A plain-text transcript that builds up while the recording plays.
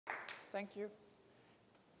Thank you.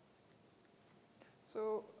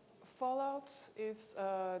 So Fallout is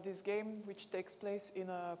this game which takes place in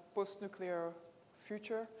a post-nuclear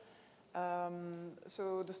future.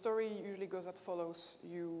 So the story usually goes as follows.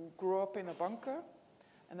 You grow up in a bunker,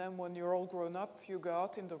 and then when you're all grown up, you go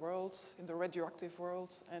out in the world, in the radioactive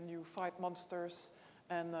world, and you fight monsters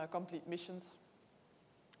and complete missions.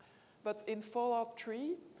 But in Fallout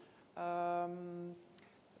 3,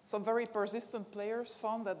 some very persistent players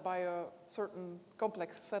found that by a certain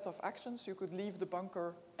complex set of actions, you could leave the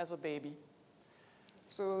bunker as a baby.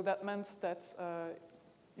 So that meant that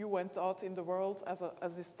you went out in the world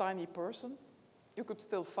as this tiny person. You could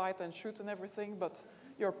still fight and shoot and everything, but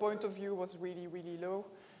your point of view was really, really low.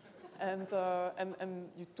 And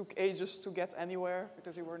you took ages to get anywhere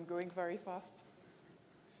because you weren't going very fast.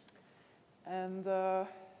 And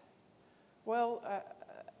well,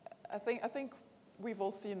 I think we've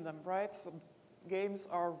all seen them, right? So games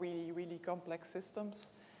are really, really complex systems,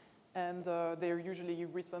 and they're usually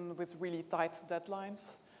written with really tight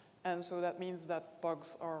deadlines. And so that means that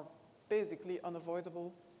bugs are basically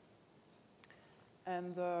unavoidable.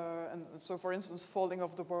 And so, for instance, falling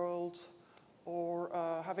off the world or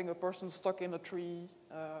having a person stuck in a tree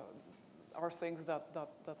are things that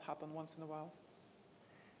happen once in a while.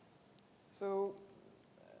 So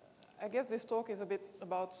I guess this talk is a bit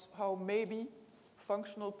about how maybe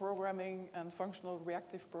functional programming and functional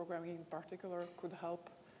reactive programming in particular could help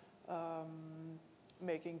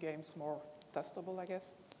making games more testable, I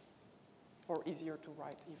guess, or easier to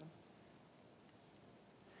write even.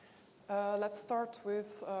 Let's start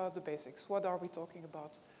with the basics. What are we talking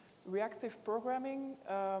about? Reactive programming,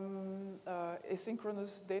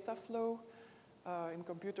 asynchronous data flow in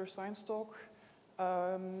computer science talk,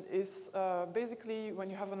 is basically when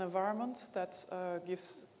you have an environment that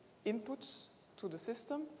gives inputs to the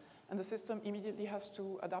system, and the system immediately has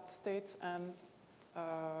to adapt state and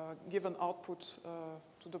give an output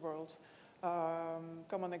to the world.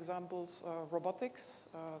 Common examples, robotics,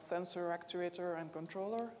 sensor, actuator, and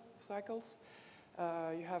controller cycles.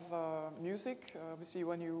 You have music. We see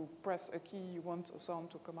when you press a key, you want a sound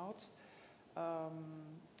to come out.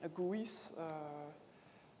 GUIs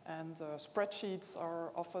and spreadsheets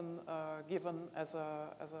are often given as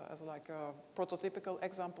like a prototypical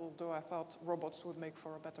example, though I thought robots would make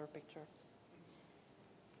for a better picture.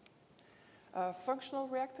 Functional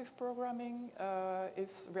reactive programming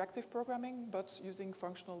is reactive programming, but using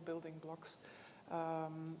functional building blocks.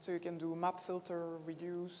 So you can do map, filter,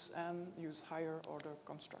 reduce, and use higher order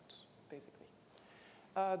constructs, basically.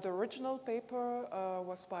 The original paper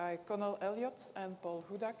was by Connell Elliott and Paul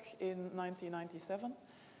Hudak in 1997,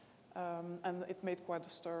 and it made quite a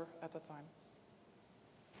stir at the time.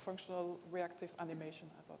 Functional reactive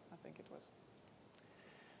animation, I think it was.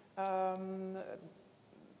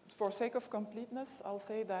 For sake of completeness, I'll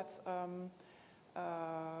say that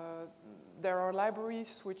there are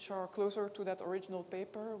libraries which are closer to that original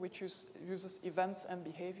paper, which uses events and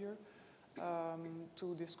behavior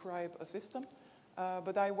to describe a system.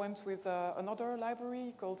 But I went with another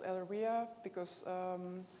library called LREA because,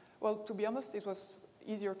 well, to be honest, it was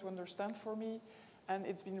easier to understand for me, and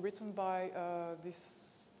it's been written by this,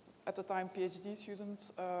 at the time, PhD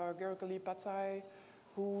student, Gergely Patai,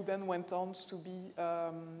 who then went on to be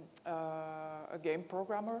a game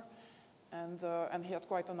programmer. And he had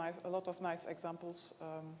quite a lot of nice examples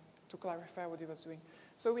to clarify what he was doing.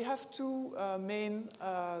 So we have two main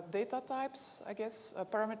data types, I guess,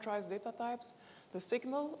 parameterized data types. The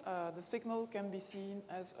signal can be seen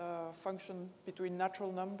as a function between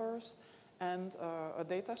natural numbers and a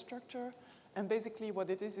data structure. And basically what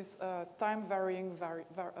it is time-varying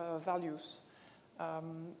values.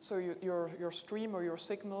 So your stream or your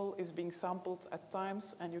signal is being sampled at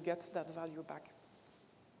times, and you get that value back.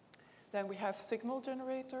 Then we have signal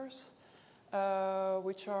generators,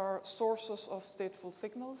 which are sources of stateful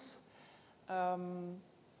signals.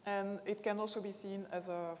 And it can also be seen as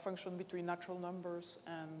a function between natural numbers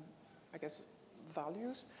and, I guess,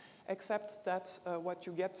 values, except that what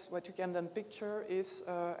you can then picture is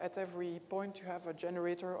at every point you have a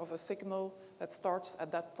generator of a signal that starts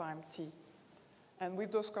at that time t. And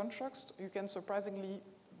with those constructs, you can surprisingly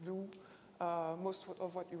do most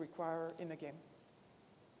of what you require in a game.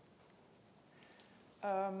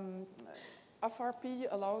 FRP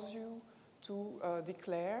allows you to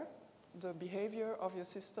declare the behavior of your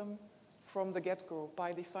system from the get-go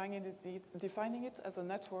by defining it as a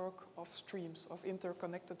network of streams, of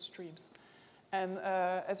interconnected streams. And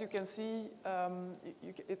as you can see,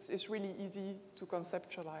 it's really easy to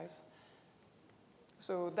conceptualize.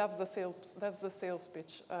 So that's the sales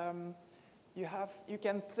pitch. You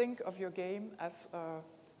can think of your game as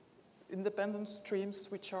independent streams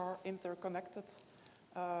which are interconnected,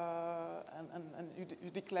 and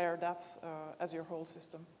you declare that as your whole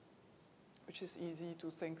system, which is easy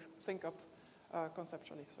to think up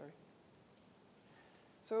conceptually. Sorry.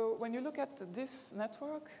 So when you look at this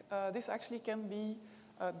network, this actually can be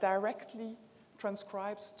directly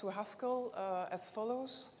transcribed to Haskell as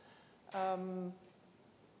follows.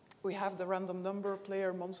 We have the random number,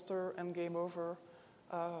 player, monster, and game over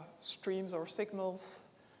streams or signals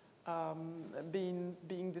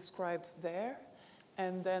being described there.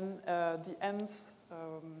 And then the end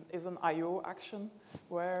is an I/O action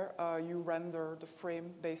where you render the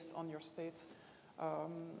frame based on your state.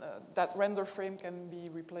 That render frame can be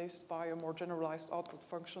replaced by a more generalized output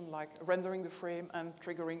function like rendering the frame and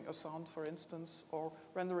triggering a sound, for instance, or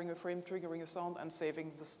rendering a frame, triggering a sound, and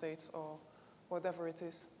saving the states or whatever it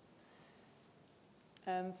is.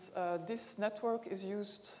 And this network is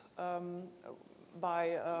used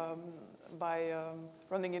by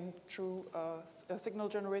running it through, a signal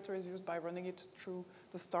generator is used by running it through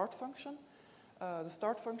the start function. The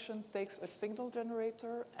start function takes a signal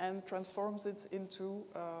generator and transforms it into,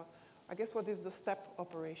 I guess, what is the step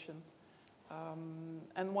operation.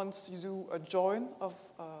 And once you do a join of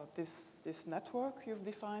this network you've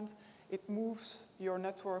defined, it moves your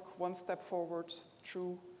network one step forward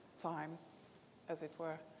through time, as it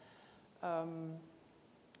were.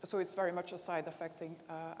 So it's very much a side-affecting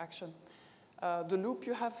action. The loop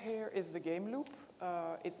you have here is the game loop.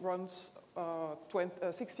 It runs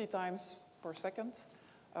 60 times per second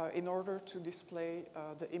in order to display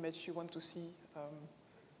the image you want to see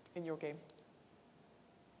in your game.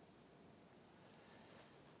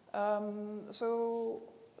 So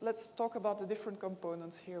let's talk about the different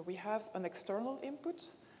components here. We have an external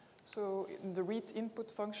input. So in the read input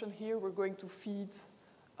function here, we're going to feed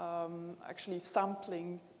actually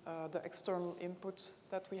sampling the external input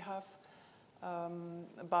that we have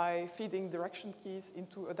by feeding direction keys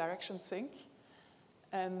into a direction sink.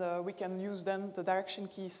 And we can use then the direction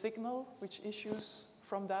key signal, which issues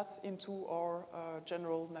from that into our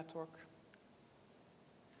general network.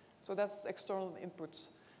 So that's the external input.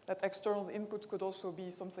 That external input could also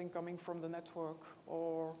be something coming from the network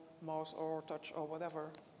or mouse or touch or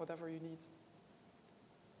whatever you need.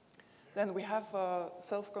 Then we have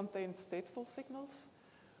self-contained stateful signals,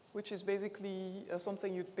 which is basically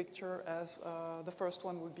something you'd picture as the first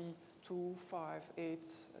one would be 2, 5,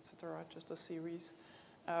 8, etc., just a series.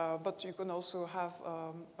 But you can also have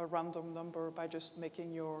a random number by just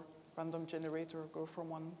making your random generator go from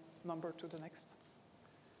one number to the next.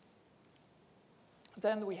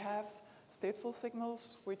 Then we have stateful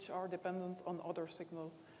signals, which are dependent on other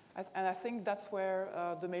signals. And I think that's where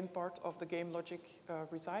the main part of the game logic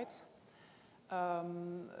resides.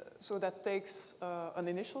 So that takes an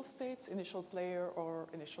initial state, initial player or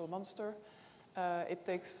initial monster. It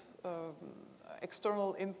takes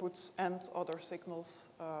external inputs and other signals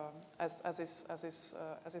as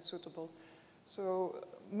is suitable. So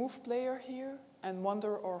move player here and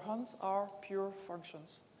wander or hunt are pure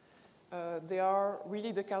functions. They are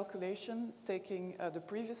really the calculation taking the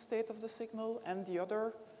previous state of the signal and the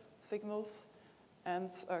other signals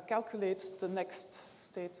and calculates the next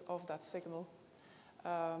state of that signal.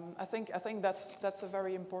 I think that's a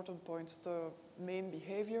very important point. The main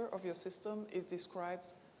behavior of your system is described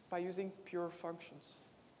by using pure functions.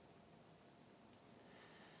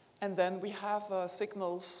 And then we have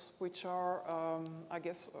signals which are, I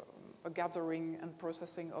guess, a gathering and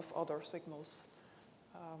processing of other signals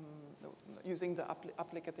using the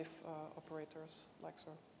applicative operators like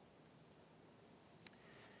so.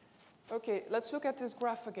 Okay, let's look at this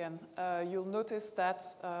graph again. You'll notice that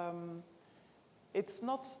it's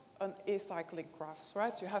not an acyclic graph,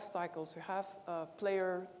 right? You have cycles. You have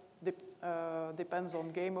player depends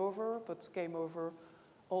on game over, but game over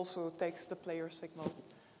also takes the player signal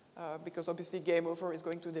because obviously game over is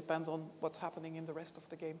going to depend on what's happening in the rest of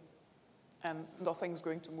the game. And nothing's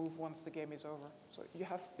going to move once the game is over. So you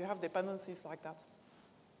have dependencies like that.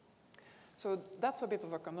 So that's a bit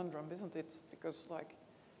of a conundrum, isn't it? Because like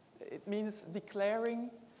it means declaring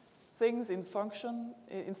things in function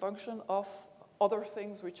of other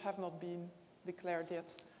things which have not been declared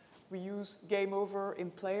yet. We use game over in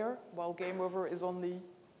player, while game over is only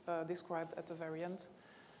described at the very end.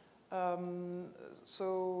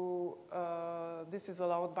 This is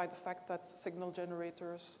allowed by the fact that signal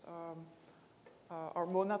generators are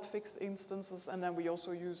monad fixed instances, and then we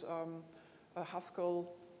also use a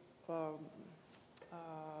Haskell I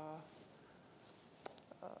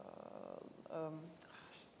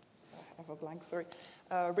have a blank, sorry.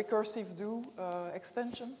 Recursive do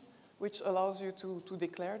extension, which allows you to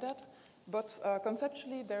declare that. But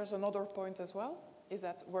conceptually, there's another point as well, is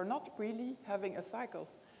that we're not really having a cycle.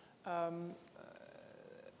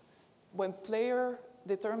 When player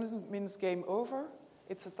determines game over,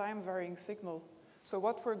 it's a time-varying signal. So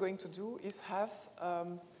what we're going to do is have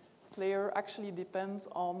player actually depends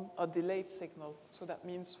on a delayed signal. So that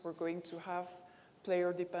means we're going to have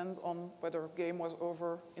player depend on whether game was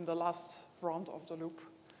over in the last round of the loop.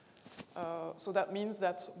 So that means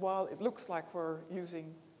that while it looks like we're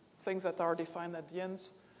using things that are defined at the end,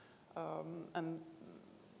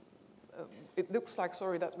 it looks like,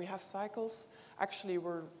 sorry, that we have cycles. Actually,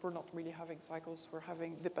 we're not really having cycles. We're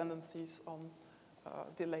having dependencies on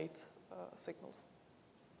delayed signals.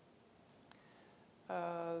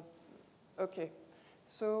 Okay,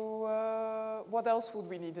 so what else would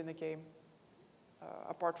we need in a game?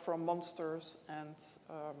 Apart from monsters and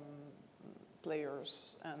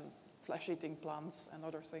players and flesh-eating plants and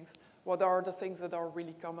other things. What are the things that are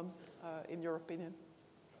really common, in your opinion?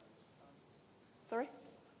 Sorry?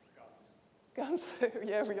 Guns.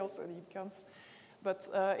 Yeah, we also need guns. But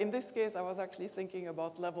in this case, I was actually thinking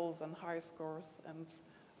about levels and high scores and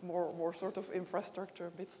more sort of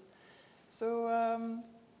infrastructure bits. So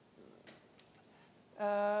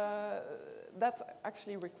that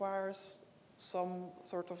actually requires some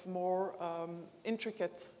sort of more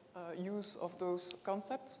intricate use of those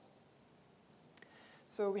concepts.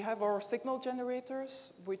 So we have our signal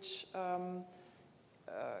generators, which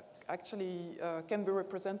actually can be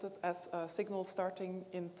represented as a signal starting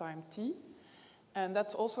in time t. And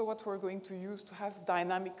that's also what we're going to use to have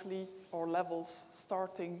dynamically our levels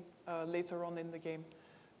starting later on in the game.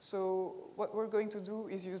 So what we're going to do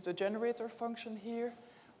is use the generator function here,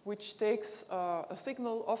 which takes a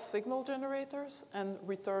signal of signal generators and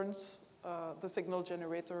returns the signal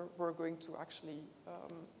generator we're going to actually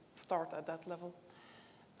start at that level,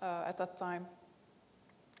 at that time.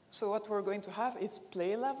 So what we're going to have is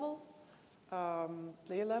play level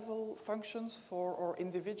functions for our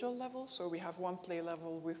individual levels. So we have one play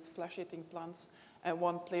level with flesh-eating plants, and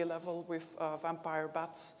one play level with vampire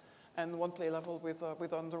bats, and one play level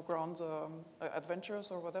with underground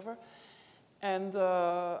adventures or whatever. And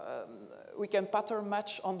we can pattern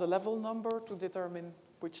match on the level number to determine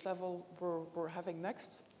which level we're having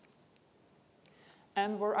next.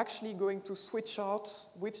 And we're actually going to switch out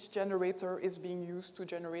which generator is being used to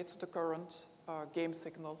generate the current game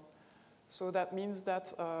signal. So that means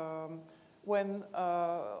that when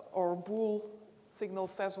our bool signal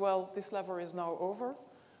says, well, this level is now over,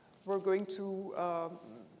 we're going to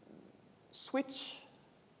switch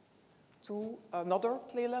to another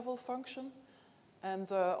play level function. And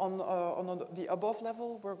on the above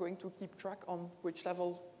level, we're going to keep track on which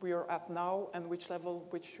level we are at now and which level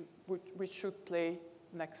which should play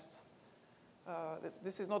next.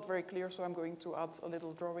 This is not very clear, so I'm going to add a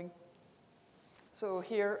little drawing. So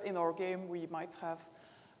here in our game, we might have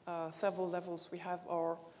several levels. We have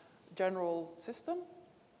our general system,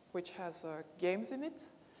 which has games in it.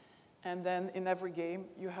 And then in every game,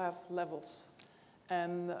 you have levels.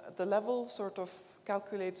 And the level sort of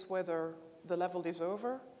calculates whether the level is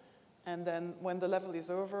over. And then when the level is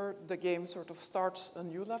over, the game sort of starts a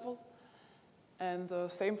new level. And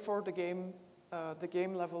same for the game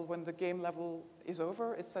level. When the game level is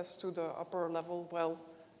over, it says to the upper level, well,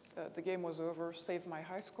 the game was over, save my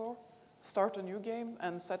high score, start a new game,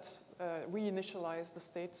 and reinitialize the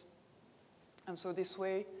state. And so this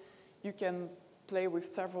way, you can play with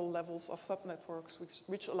several levels of subnetworks,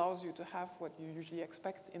 which allows you to have what you usually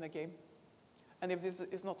expect in a game. And if this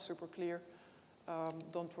is not super clear,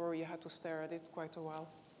 don't worry, you had to stare at it quite a while.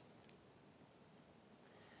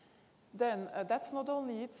 Then, that's not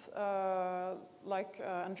only it. Like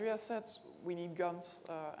Andrea said, we need guns.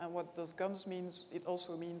 And what does guns mean? It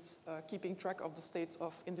also means keeping track of the states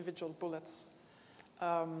of individual bullets.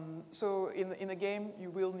 So in a game, you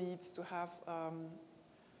will need to have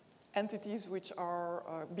entities which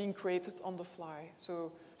are being created on the fly.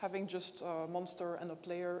 So having just a monster and a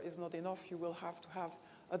player is not enough. You will have to have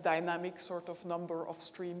a dynamic sort of number of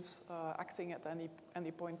streams acting at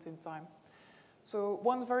any point in time. So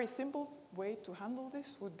one very simple way to handle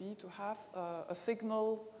this would be to have a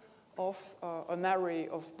signal of an array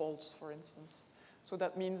of bolts, for instance. So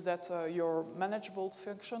that means that your manage bolt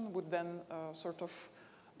function would then sort of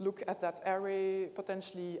look at that array,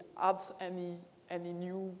 potentially add any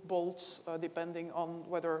new bolts depending on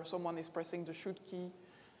whether someone is pressing the shoot key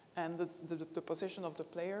and the position of the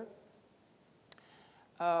player.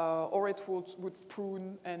 Or it would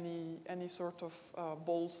prune any sort of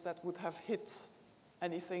bolts that would have hit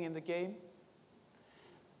anything in the game.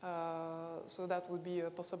 So that would be a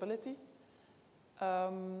possibility.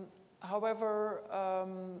 However,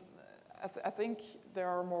 I think there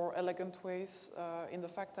are more elegant ways in the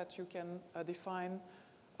fact that you can define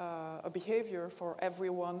a behavior for every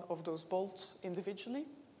one of those bolts individually,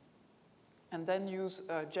 and then use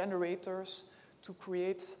generators to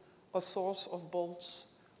create a source of bolts,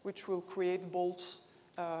 which will create bolts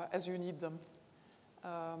as you need them.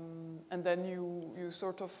 And then you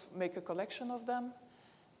sort of make a collection of them,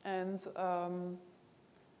 and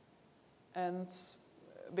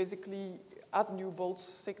basically add new bolts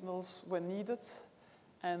signals when needed,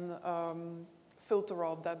 and filter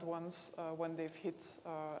out dead ones when they've hit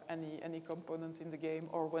any component in the game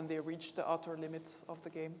or when they reach the outer limits of the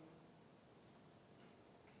game.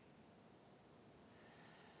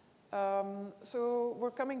 So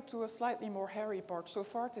we're coming to a slightly more hairy part. So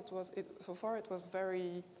far it was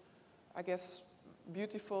very, I guess,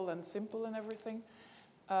 beautiful and simple and everything.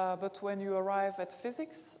 But when you arrive at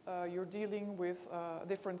physics, you're dealing with a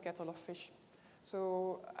different kettle of fish.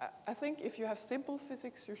 So I think if you have simple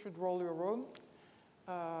physics, you should roll your own,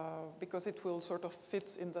 because it will sort of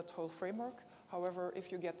fit in that whole framework. However,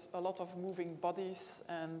 if you get a lot of moving bodies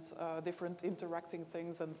and different interacting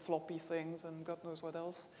things and floppy things and God knows what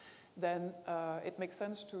else, then it makes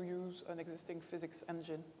sense to use an existing physics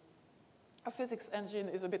engine. A physics engine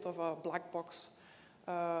is a bit of a black box.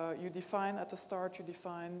 You define at the start, you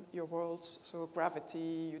define your worlds, so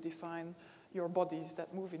gravity, you define your bodies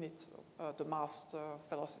that move in it, the mass, the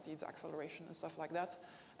velocity, the acceleration, and stuff like that.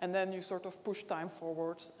 And then you sort of push time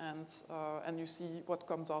forward, and you see what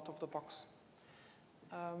comes out of the box.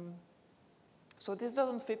 So this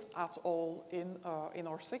doesn't fit at all in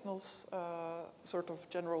our signals sort of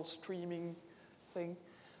general streaming thing.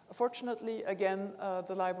 Fortunately, again,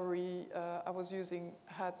 the library I was using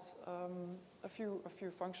had a few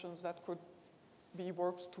functions that could be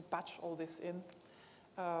worked to patch all this in.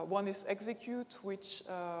 One is execute, which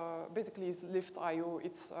basically is lift I/O.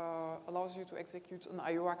 It allows you to execute an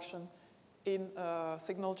I/O action in a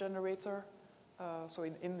signal generator, so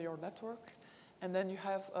in your network. And then you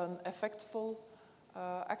have an effectful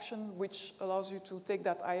action, which allows you to take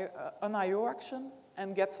that an I/O action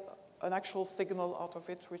and get an actual signal out of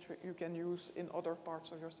it, which you can use in other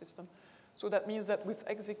parts of your system. So that means that with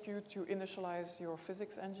execute, you initialize your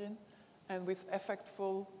physics engine, and with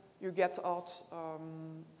effectful, you get out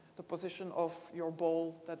the position of your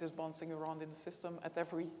ball that is bouncing around in the system at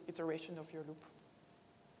every iteration of your loop.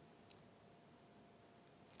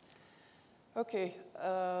 Okay,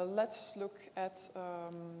 let's look at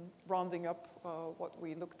rounding up what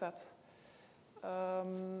we looked at.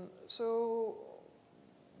 So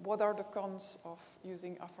what are the cons of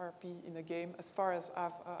using FRP in a game as far as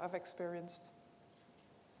I've experienced?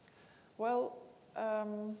 Well,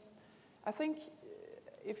 I think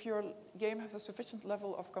if your game has a sufficient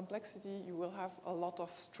level of complexity, you will have a lot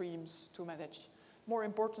of streams to manage. More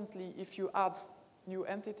importantly, if you add new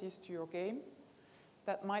entities to your game,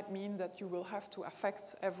 that might mean that you will have to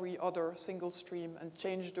affect every other single stream and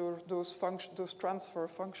change those transfer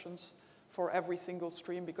functions for every single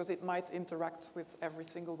stream, because it might interact with every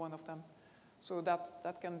single one of them. So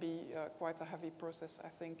that can be quite a heavy process, I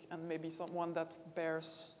think, and maybe one that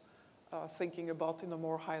bears thinking about in a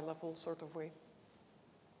more high-level sort of way.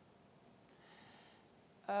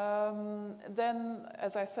 Then,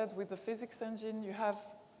 as I said, with the physics engine, you have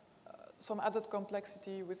some added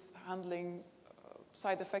complexity with handling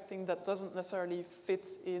side effecting that doesn't necessarily fit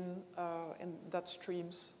in that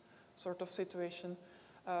streams sort of situation.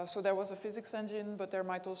 So there was a physics engine, but there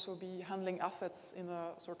might also be handling assets in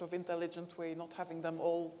a sort of intelligent way, not having them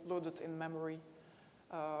all loaded in memory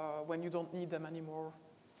when you don't need them anymore,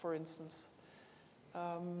 for instance.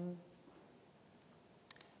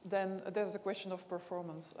 Then there's the question of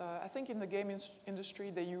performance. I think in the game industry,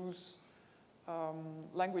 they use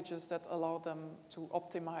languages that allow them to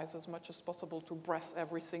optimize as much as possible to press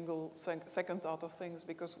every single second out of things,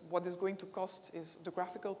 because what is going to cost is the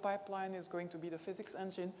graphical pipeline, is going to be the physics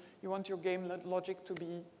engine. You want your game logic to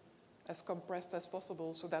be as compressed as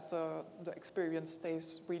possible so that the experience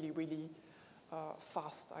stays really, really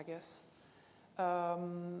fast, I guess.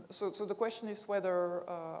 So the question is whether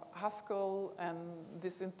Haskell, and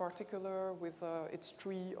this in particular with its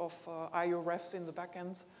tree of I/O refs in the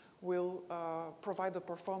backend, will provide the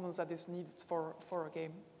performance that is needed for a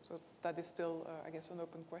game. So that is still, I guess, an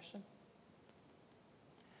open question.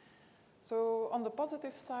 So on the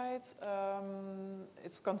positive side,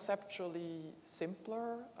 it's conceptually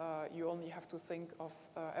simpler. You only have to think of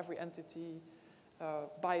every entity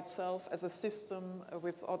by itself as a system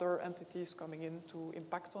with other entities coming in to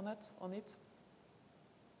impact on it.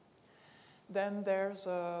 Then there's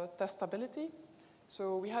testability.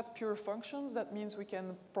 So we had pure functions. That means we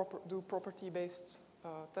can do property-based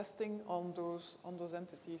testing on those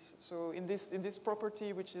entities. So in this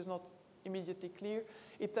property, which is not immediately clear,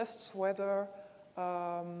 it tests whether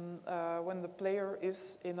when the player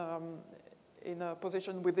is in a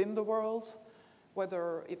position within the world,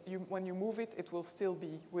 whether when you move it, it will still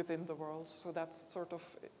be within the world. So that sort of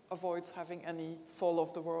avoids having any fall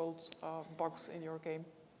of the world bugs in your game.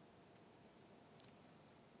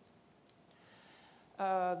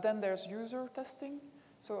 Then there's user testing.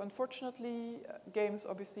 So unfortunately, games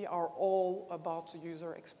obviously are all about the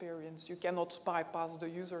user experience. You cannot bypass the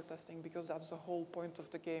user testing because that's the whole point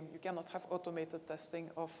of the game. You cannot have automated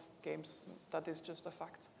testing of games. That is just a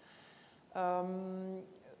fact.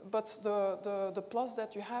 But the plus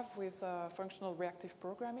that you have with functional reactive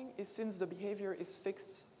programming is, since the behavior is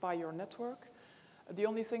fixed by your network, the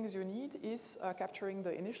only things you need is capturing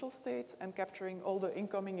the initial state and capturing all the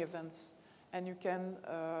incoming events. And you can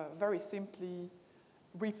very simply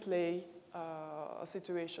replay a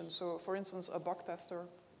situation. So for instance, a bug tester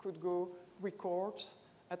could go record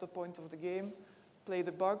at a point of the game, play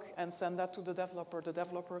the bug, and send that to the developer. The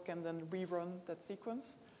developer can then rerun that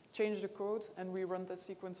sequence, change the code, and rerun that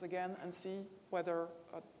sequence again and see whether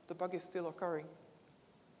the bug is still occurring.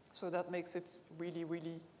 So that makes it really,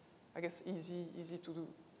 really, I guess, easy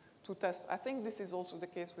to test. I think this is also the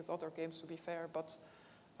case with other games, to be fair, but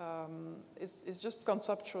it's just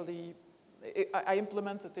conceptually, I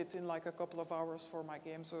implemented it in like a couple of hours for my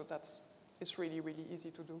game, so it's really, really easy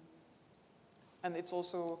to do. And it's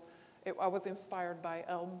also, I was inspired by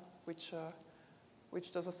Elm, which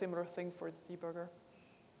does a similar thing for its debugger.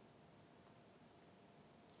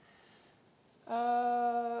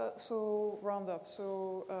 So round up.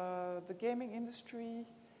 So the gaming industry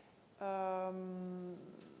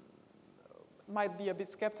might be a bit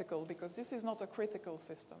skeptical because this is not a critical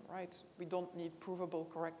system, right? We don't need provable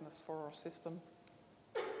correctness for our system.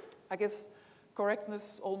 I guess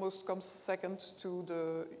correctness almost comes second to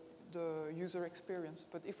the user experience.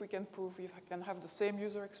 But if we can prove we can have the same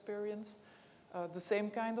user experience, the same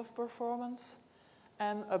kind of performance,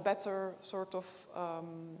 and a better sort of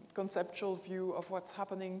conceptual view of what's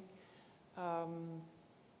happening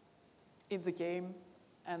in the game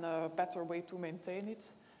and a better way to maintain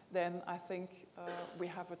it, then I think we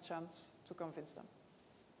have a chance to convince them.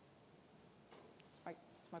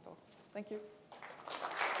 It's my talk. Thank you.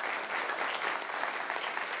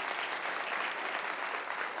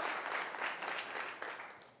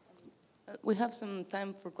 We have some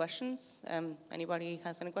time for questions. Anybody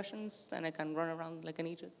has any questions? And I can run around like an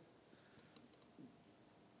idiot.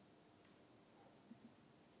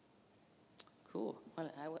 Cool. Well,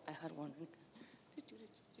 I had one.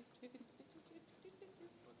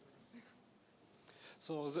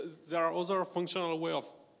 So there are other functional way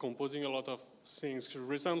of composing a lot of things.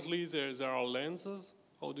 Recently, there are lenses.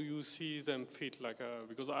 How do you see them fit?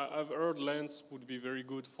 Because I've heard lens would be very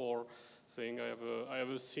good for saying I have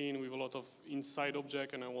a scene with a lot of inside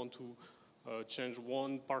object and I want to change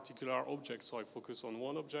one particular object. So I focus on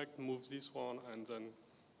one object, move this one, and then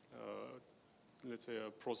let's say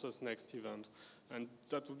process next event. And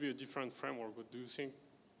that would be a different framework. But do you think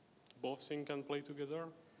both things can play together?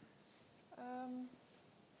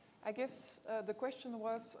 I guess the question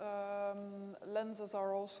was, lenses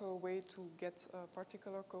are also a way to get a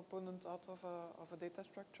particular component out of a data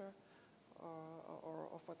structure or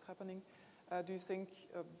of what's happening. Do you think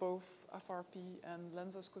both FRP and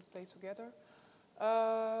lenses could play together?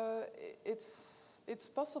 It's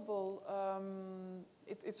possible.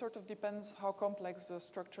 It sort of depends how complex the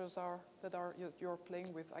structures are that you're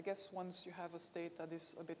playing with. I guess once you have a state that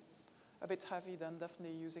is a bit heavy, then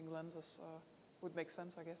definitely using lenses would make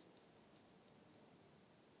sense, I guess.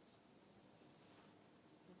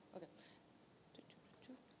 Okay.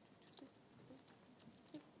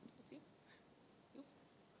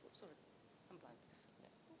 Sorry, I'm blind.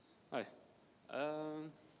 Hi.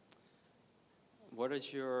 What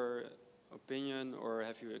is your opinion, or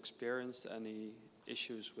have you experienced any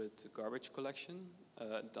issues with garbage collection?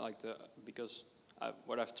 Because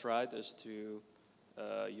what I've tried is to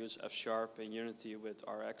use F# in Unity with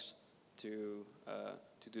Rx to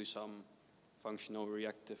do some functional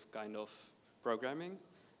reactive kind of programming,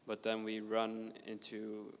 but then we run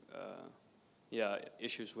into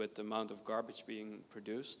issues with the amount of garbage being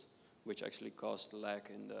produced, which actually caused lag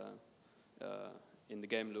in the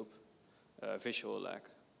game loop, visual lag,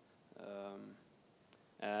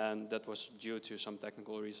 and that was due to some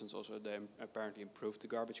technical reasons. Also, they apparently improved the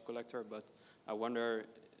garbage collector, but I wonder,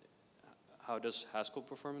 how does Haskell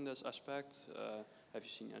perform in this aspect? Have you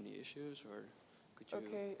seen any issues, or could you?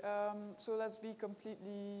 Okay, so let's be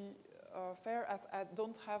completely fair. I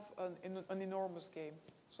don't have an enormous game.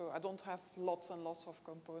 So I don't have lots and lots of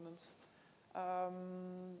components.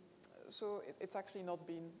 So it's actually not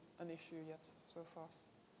been an issue yet so far.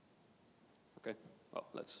 Okay, well,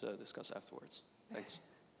 let's discuss afterwards. Thanks.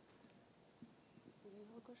 Do you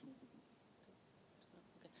have a question?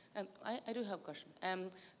 Okay. I do have a question.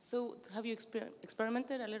 So have you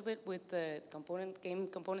experimented a little bit with game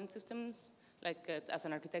component systems, like as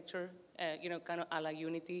an architecture, kind of a la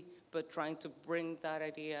Unity, but trying to bring that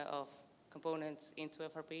idea of components into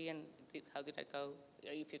FRP, and how did that go,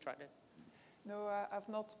 if you tried it? No, I've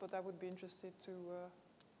not, but I would be interested to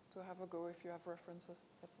have a go if you have references,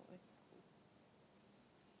 definitely.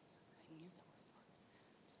 I knew that was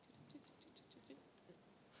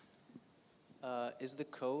part. Is the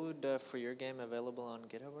code for your game available on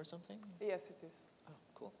GitHub or something? Yes, it is. Oh,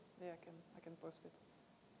 cool. Yeah, I can post it.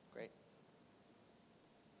 Great.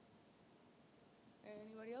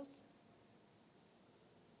 Anybody else?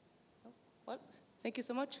 No? Well, thank you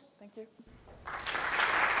so much. Thank you.